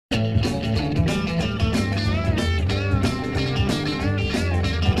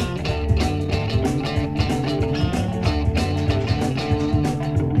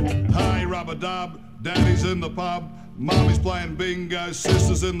daddy's in the pub, mummy's playing bingo,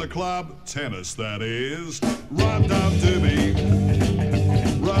 sister's in the club, tennis that is. Rubb, Dubb, Doobie,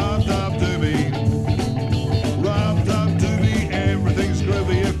 Rubb, Dubb, Doobie, Rubb, Dubb, Doobie, everything's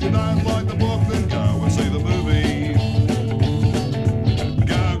groovy. If you don't like the book, then go and see the movie.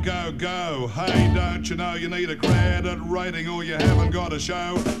 Go, go, go, hey, don't you know you need a credit rating or you haven't got a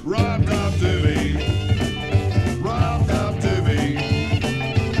show? Rubb, Dubb, Doobie, Rubb, Dubb, Doobie,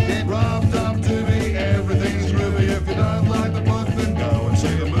 Rubb, Dubb, Doobie, everything's groovy. If you don't like the book, then go and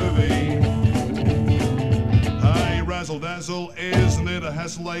see the movie. Hey, razzle dazzle, isn't it a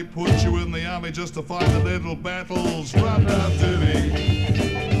hassle? They put you in the army just to fight the little battles. Rubb, Dubb,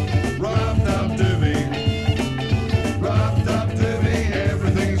 Doobie, Rubb, Dubb, Doobie, Rubb, Dubb, Doobie,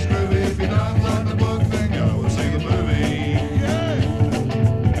 everything's groovy. If you don't like the book, then go and see the movie. Yeah.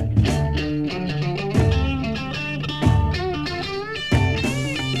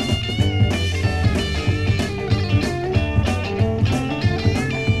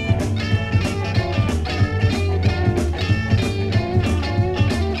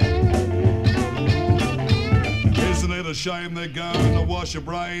 A shame they're going to wash your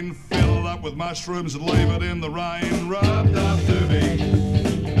brain, fill it up with mushrooms and leave it in the rain. Rubb, Dubb, Doobie,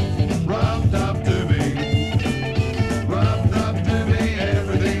 Rubb, Dubb, Doobie, Rubb, Dubb, Doobie,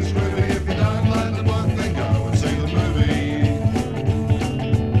 everything's groovy. If you don't like the book, then go and see the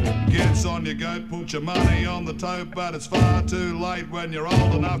movie. Gets on your goat, put your money on the tote, but it's far too late when you're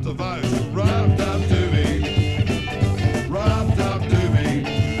old enough to vote. Rubb, Dubb, Doobie, Rubb, Dubb, Doobie,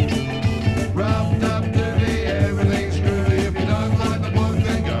 Rubb, Dubb, Doobie, everything's groovy. If you don't like the book,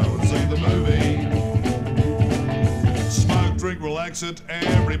 then go and see the movie. Smoke, drink, relax it,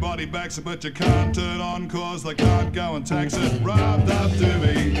 everybody backs it, but you can't turn on cause they can't go and tax it. Rubb, Dubb,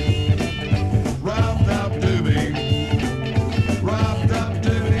 Doobie, Rubb,